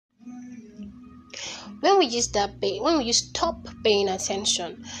When we stop paying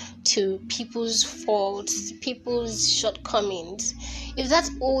attention to people's faults, people's shortcomings, if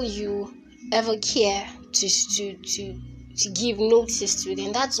that's all you ever care to give notice to,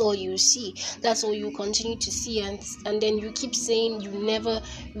 then that's all you see, that's all you continue to see, and then you keep saying you never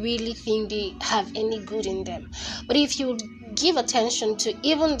really think they have any good in them. But if you give attention to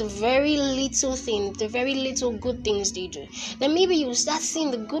even the very little things, the very little good things they do, then maybe you start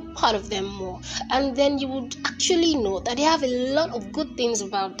seeing the good part of them more, and then you would actually know that they have a lot of good things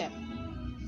about them.